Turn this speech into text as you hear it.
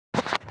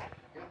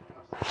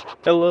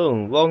Hello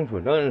and welcome to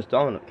another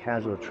installment of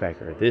Casual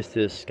Tracker. This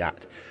is Scott.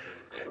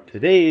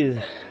 Today's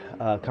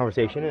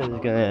conversation is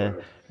going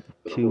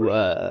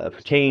to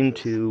pertain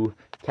to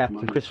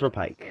Captain Christopher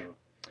Pike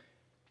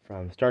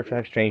from Star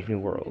Trek: Strange New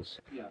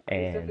Worlds,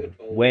 and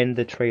when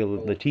the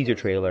teaser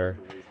trailer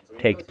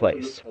takes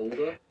place,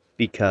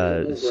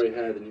 because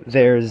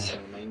there's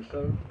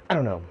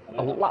a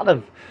lot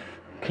of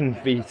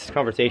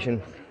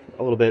conversation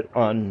a little bit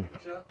on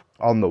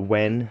the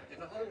when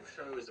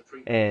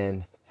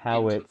and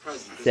how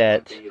it's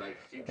set,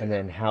 and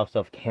then how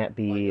stuff can't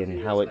be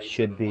and how it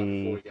should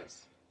be,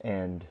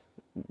 and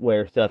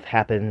where stuff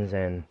happens.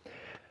 And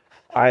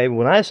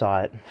when I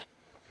saw it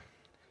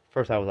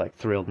first, I was like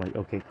thrilled, like,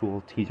 okay,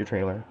 cool, teaser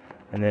trailer.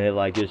 And then it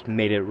like just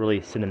made it really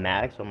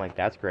cinematic, so I'm like,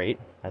 that's great.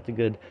 That's a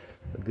good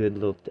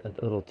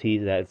little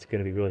tease that it's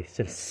going to be really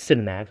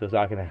cinematic, so it's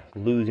not going to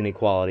lose any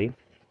quality.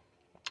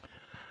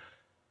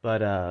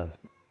 But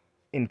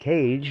in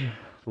Cage,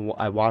 when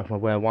I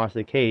watched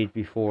the Cage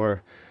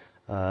before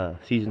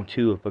season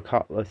two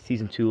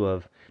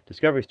of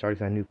Discovery started,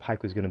 because I knew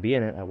Pike was going to be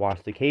in it. I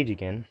watched the Cage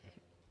again.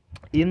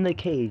 In the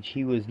Cage,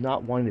 he was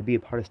not wanting to be a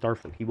part of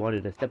Starfleet. He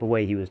wanted to step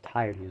away. He was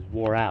tired. He was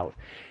wore out.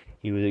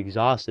 He was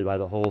exhausted by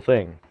the whole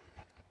thing.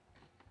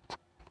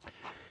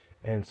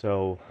 And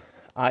so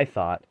I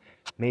thought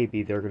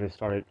maybe they're going to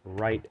start it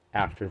right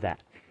after that.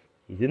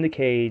 He's in the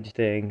Cage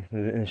thing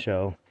in the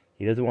show.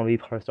 He doesn't want to be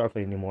part of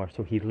Starfleet anymore,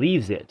 so he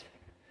leaves it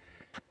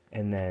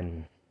and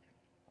then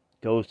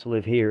goes to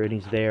live here, and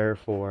he's there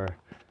for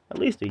at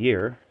least a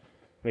year,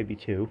 maybe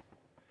two,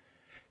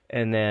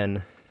 and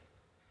then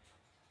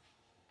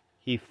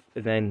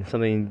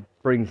something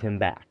brings him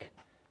back,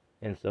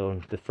 and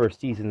so the first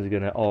season is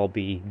going to all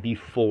be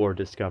before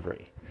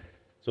Discovery.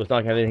 So it's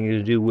not going to have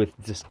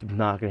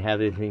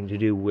anything to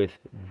do with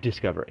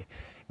Discovery.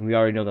 And we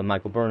already know that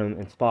Michael Burnham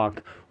and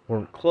Spock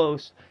weren't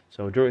close,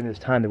 so during this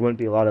time there wouldn't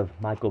be a lot of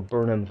Michael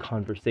Burnham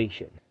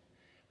conversation.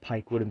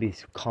 Pike wouldn't be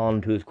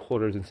calling to his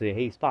quarters and say,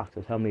 "Hey, Spock,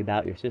 so tell me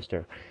about your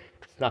sister."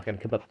 It's not going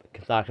to come up.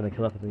 It's not going to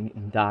come up in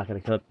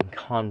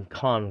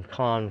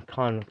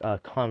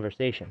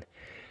conversation.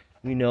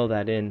 We know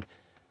that in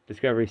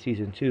Discovery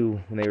Season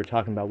 2, when they were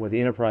talking about where the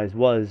Enterprise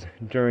was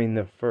during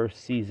the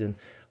first season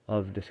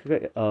of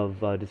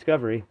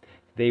Discovery,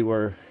 they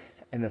were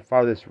in the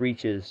farthest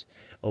reaches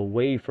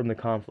away from the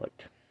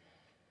conflict.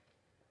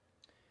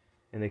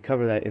 And they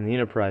cover that in the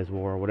Enterprise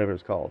War, or whatever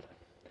it's called.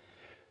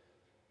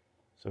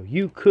 So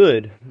you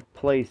could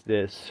place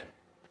this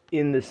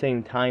in the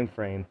same time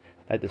frame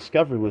that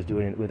Discovery was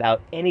doing it, without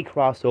any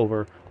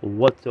crossover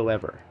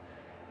whatsoever,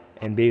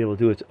 and be able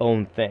to do its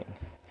own thing.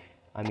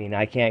 I mean,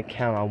 I can't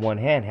count on one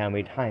hand how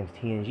many times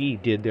TNG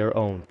did their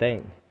own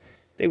thing.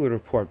 They would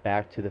report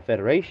back to the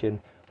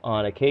Federation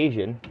on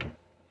occasion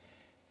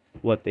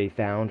what they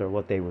found or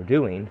what they were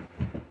doing,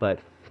 but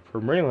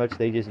for pretty much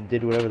they just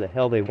did whatever the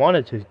hell they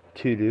wanted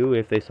to do.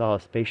 If they saw a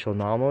spatial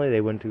anomaly, they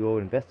went to go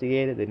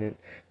investigate it. They didn't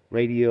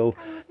radio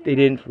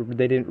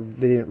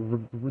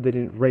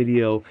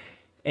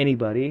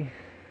anybody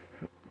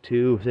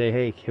to say,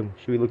 "Hey, should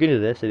we look into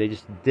this?" So they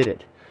just did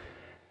it.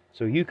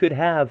 So you could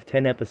have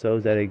 10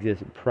 episodes that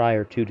existed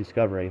prior to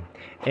Discovery,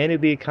 and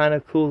it'd be a kind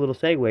of cool little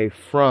segue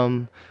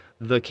from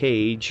the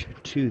Cage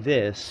to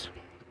this,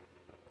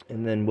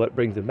 and then what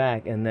brings them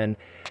back, and then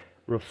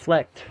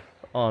reflect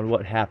on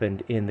what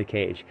happened in the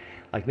Cage.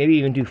 Like maybe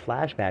even do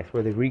flashbacks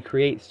where they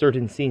recreate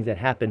certain scenes that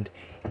happened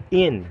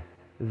in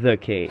the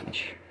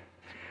Cage,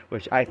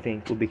 which I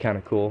think would be kind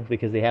of cool,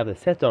 because they have the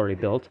sets already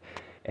built,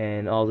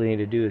 and all they need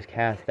to do is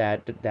cast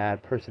that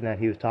person that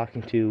he was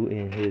talking to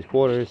in his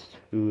quarters,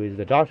 who is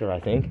the Doctor,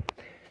 I think.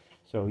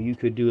 So you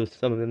could do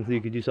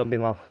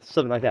something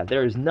like that.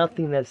 There is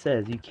nothing that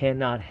says you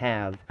cannot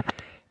have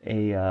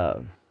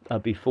a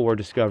before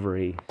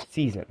Discovery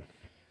season.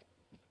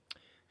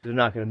 They're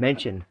not going to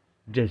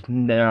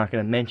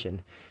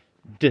mention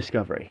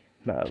Discovery.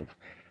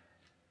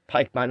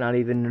 Pike might not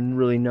even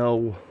really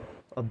know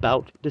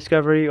about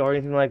Discovery or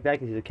anything like that,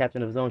 because he's a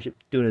captain of his own ship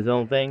doing his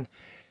own thing.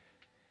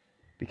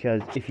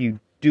 Because if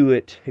you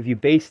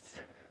base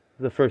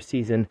the first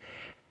season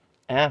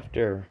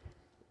after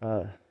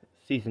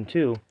season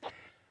 2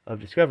 of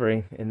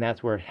Discovery, and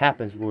that's where it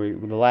happens, where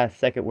the last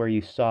second where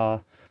you saw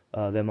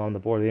them on the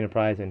board of the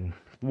Enterprise and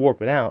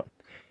warping out,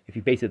 if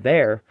you base it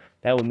there,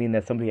 that would mean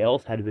that somebody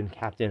else had been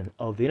captain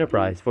of the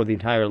Enterprise for the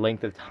entire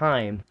length of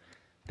time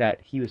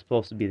that he was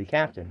supposed to be the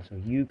captain. So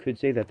you could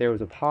say that there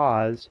was a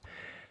pause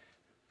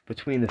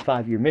between the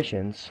 5-year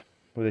missions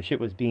where the ship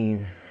was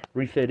being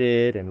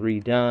refitted and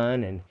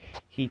redone, and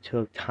he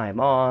took time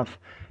off,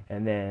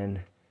 and then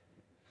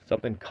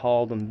something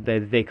called them.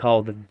 They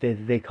called them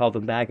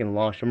back and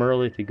launched them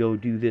early to go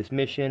do this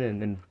mission.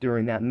 And then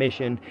during that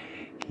mission,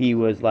 he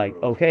was like,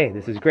 "Okay,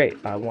 this is great.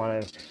 I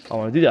want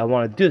to do that. I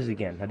want to do this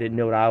again. I didn't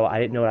know what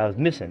I was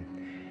missing,"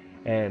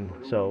 and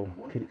so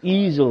could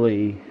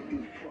easily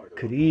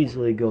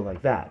go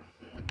like that.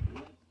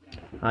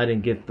 I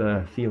didn't get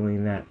the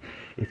feeling that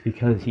it's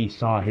because he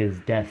saw his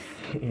death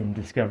in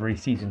Discovery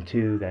Season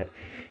 2 that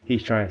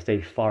he's trying to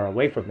stay far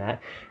away from that,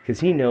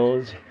 because he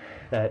knows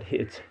that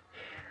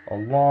a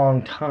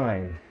long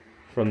time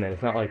from then.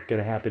 It's not like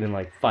gonna happen in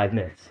like 5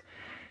 minutes.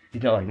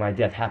 It's not like my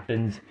death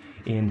happens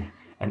in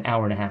an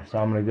hour and a half. So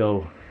I'm gonna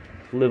go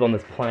live on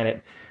this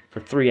planet for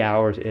 3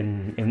 hours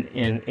and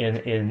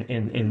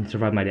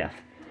survive my death.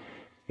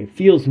 It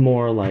feels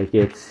more like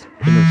it's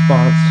in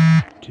response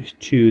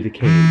to the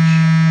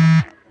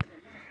cage,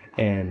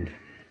 and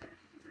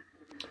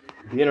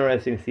it'd be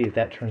interesting to see if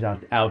that turns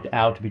out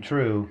to be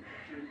true.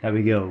 That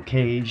we go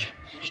Cage,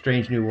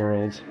 Strange New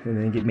Worlds, and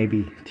then get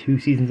maybe 2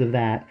 seasons of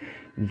that.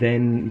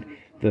 Then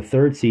the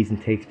 3rd season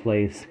takes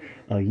place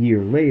a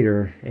year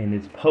later, and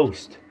it's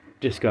post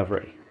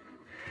Discovery.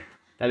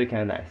 That'd be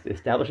kind of nice.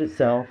 Establish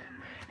itself,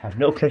 have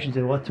no connection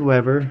to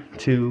whatsoever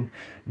to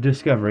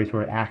Discovery,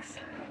 where it acts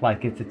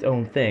like it's its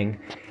own thing,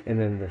 and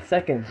then the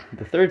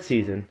 3rd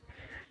season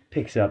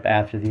picks up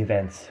after the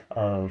events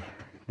of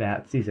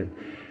that season.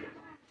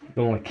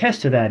 The only catch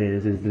to that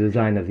is the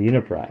design of the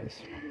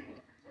Enterprise.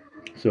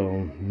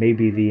 So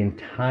maybe the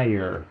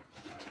entire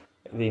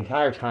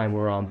time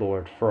we're on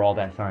board for all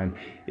that time,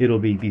 it'll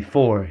be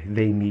before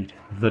they meet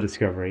the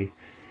Discovery,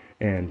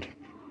 and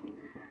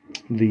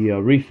the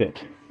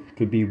refit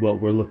could be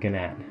what we're looking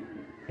at,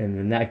 and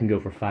then that can go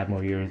for 5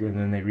 more years, and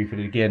then they refit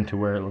it again to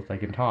where it looks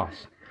like in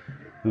TOS.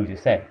 Who's to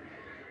say?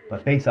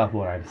 But based off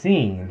what I'm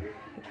seeing,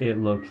 it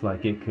looks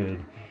like it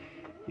could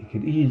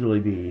easily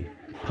be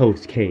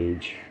post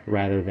Cage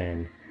rather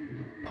than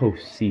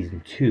post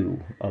season 2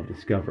 of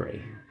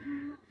Discovery.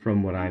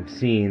 From what I'm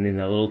seeing in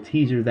the little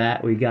teaser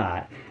that we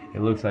got,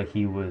 it looks like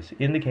he was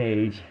in the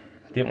cage,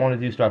 didn't want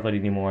to do Starfleet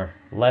anymore,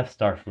 left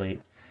Starfleet,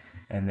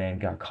 and then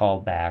got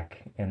called back,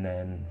 and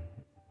then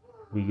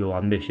we go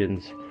on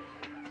missions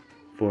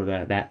for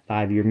that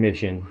 5-year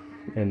mission,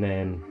 and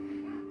then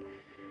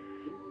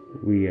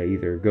we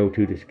either go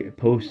to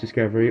post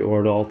Discovery,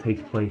 or it all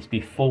takes place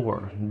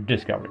before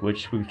Discovery,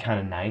 which would be kind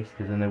of nice,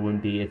 because then there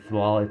wouldn't be,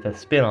 while it's a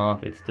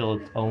spin-off, it's still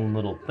its own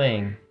little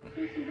thing.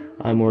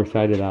 I'm more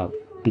excited about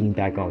being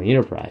back on the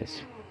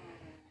Enterprise.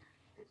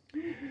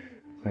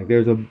 Like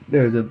there's a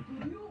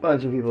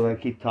bunch of people that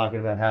keep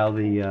talking about how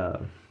the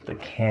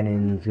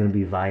canon's gonna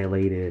be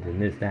violated and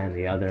this, that, and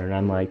the other, and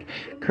I'm like,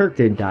 Kirk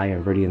didn't die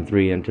on Veridian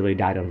 3 until he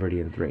died on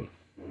Veridian 3.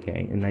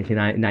 Okay, in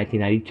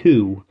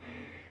 1992,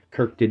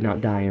 Kirk did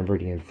not die on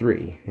Veridian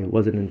 3. It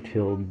wasn't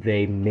until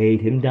they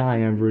made him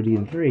die on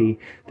Veridian 3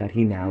 that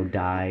he now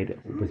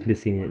was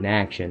missing in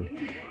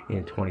action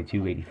in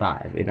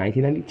 2285. In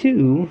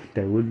 1992,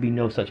 there would be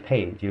no such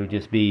page. It would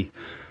just be,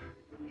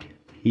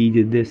 he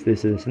did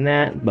this, and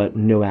that, but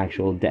no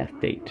actual death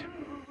date.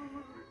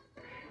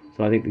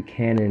 So I think the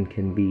canon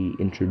can be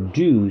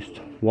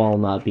introduced while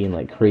not being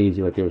like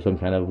crazy, like there was some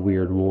kind of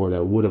weird war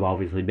that would have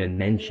obviously been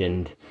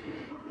mentioned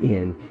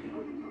in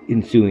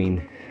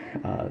ensuing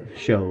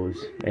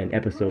shows and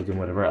episodes and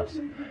whatever else.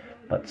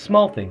 But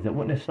small things that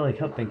wouldn't necessarily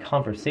come up in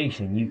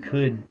conversation, you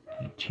could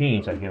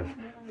change. Like if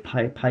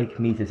Pike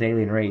meets this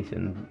alien race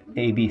and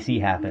ABC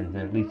happens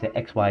and it leads to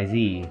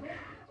XYZ,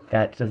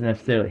 that doesn't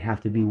necessarily have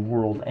to be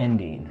world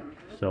ending.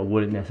 So it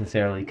wouldn't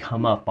necessarily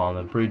come up on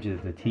the bridges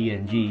of the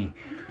TNG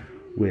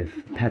with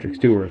Patrick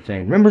Stewart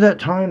saying, remember that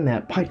time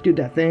that Pike did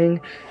that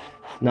thing?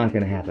 Not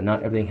going to happen.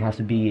 Not everything has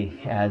to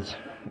be as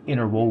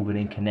interwoven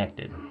and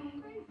connected.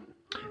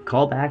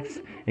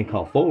 Callbacks and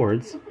call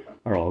forwards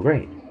are all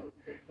great,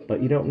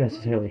 but you don't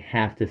necessarily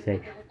have to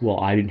say, well,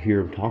 I didn't hear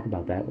him talk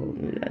about that. Well,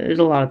 there's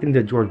a lot of things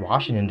that George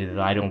Washington did that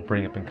I don't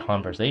bring up in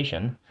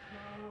conversation,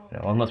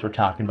 unless we're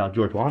talking about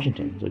George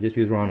Washington. So just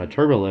because we're on a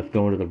turbolift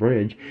going to the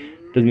bridge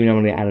doesn't mean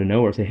I'm going to out of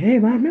nowhere say, hey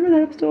man, remember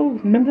that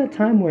episode, remember that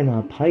time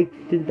when Pike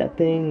did that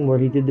thing where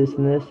he did this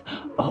and this?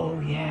 Oh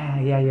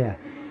yeah.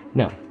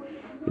 No,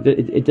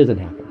 it doesn't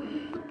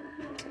happen.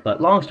 But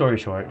long story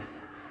short,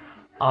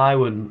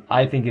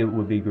 I think it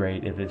would be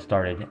great if it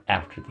started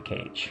after the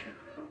cage.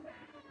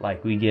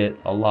 Like we get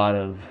a lot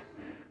of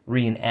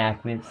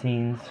reenactment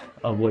scenes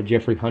of what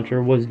Jeffrey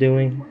Hunter was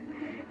doing,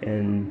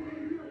 and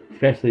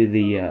especially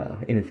the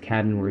in his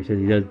cabin where he says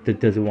he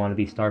doesn't want to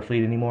be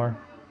Starfleet anymore.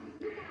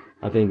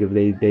 I think if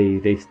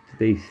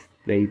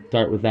they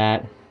start with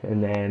that,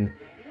 and then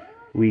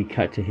we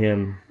cut to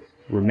him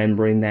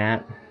remembering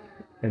that,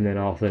 and then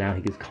also now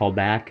he gets called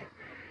back.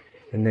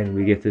 And then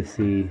we get to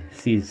see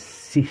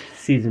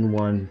season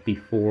 1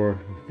 before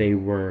they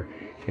were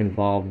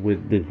involved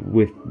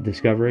with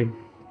Discovery.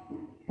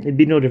 It'd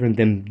be no different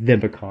than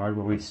Picard,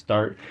 where we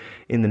start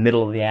in the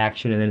middle of the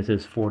action and then it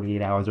says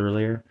 48 hours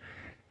earlier.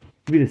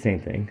 It'd be the same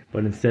thing,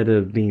 but instead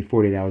of being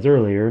 48 hours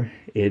earlier,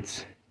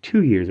 it's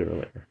 2 years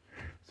earlier.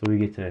 So we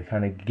get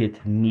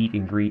to meet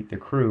and greet the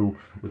crew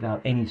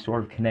without any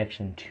sort of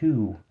connection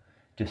to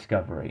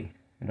Discovery.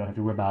 You don't have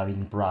to worry about it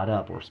being brought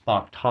up or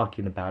Spock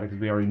talking about it,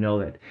 because we already know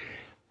that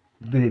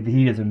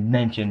he doesn't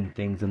mention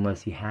things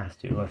unless he has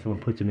to, unless someone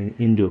puts him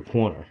into a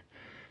corner.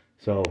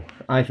 So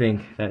I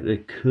think that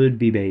it could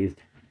be based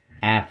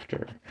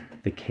after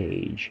the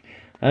cage.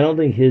 I don't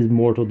think his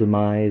mortal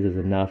demise is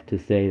enough to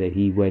say that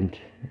he went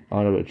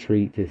on a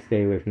retreat to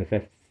stay away from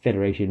the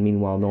Federation,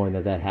 meanwhile knowing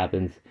that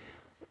happens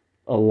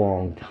a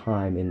long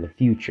time in the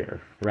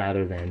future,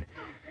 rather than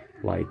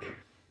like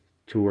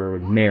to where it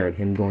would merit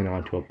him going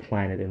onto a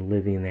planet and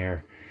living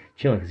there,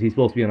 chilling, because he's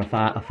supposed to be on a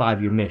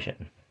 5-year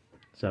mission.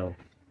 So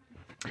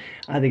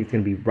I think it's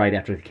going to be right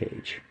after the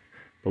Cage.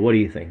 But what do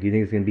you think? Do you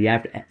think it's going to be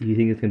after? Do you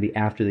think it's going to be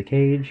after the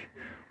Cage,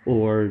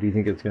 or do you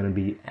think it's going to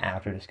be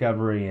after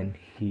Discovery and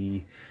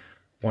he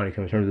wanted to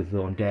come to terms with his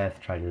own death,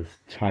 try to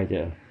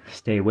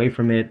stay away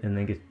from it, and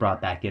then gets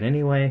brought back in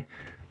anyway?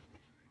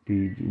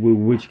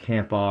 Which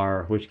camp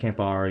are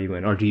you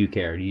in, or do you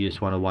care? Do you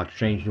just want to watch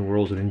Strange New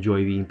Worlds and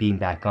enjoy being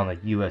back on the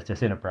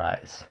USS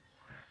Enterprise?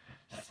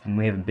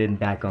 We haven't been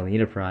back on the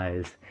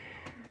Enterprise,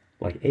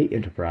 like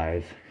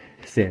Enterprise,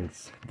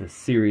 since the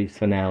series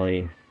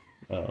finale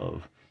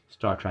of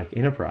Star Trek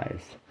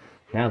Enterprise.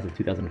 Now it's in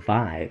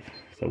 2005,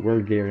 so we're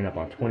gearing up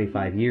on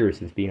 25 years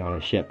since being on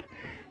a ship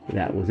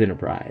that was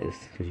Enterprise.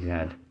 Because you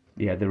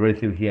had the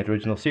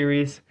original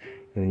series,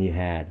 and then you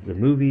had the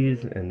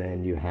movies, and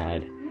then you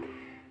had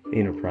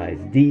Enterprise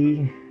D,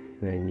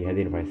 and then you had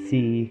the Enterprise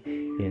C,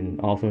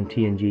 also in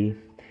TNG,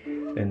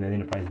 and then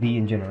Enterprise B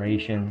in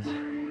Generations,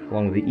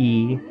 along with the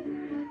E,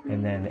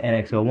 and then the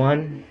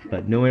NX-01,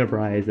 but no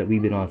Enterprise that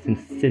we've been on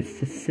since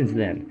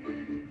then.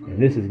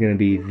 And this is going to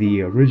be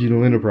the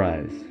original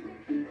Enterprise,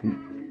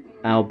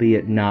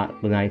 albeit not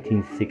the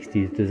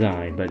 1960s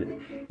design, but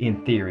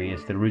in theory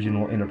it's the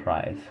original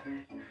Enterprise.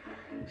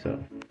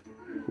 So,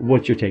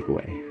 what's your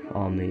takeaway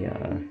on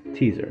the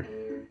teaser?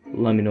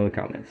 Let me know in the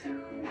comments.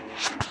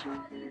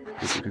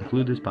 This will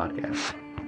conclude this podcast.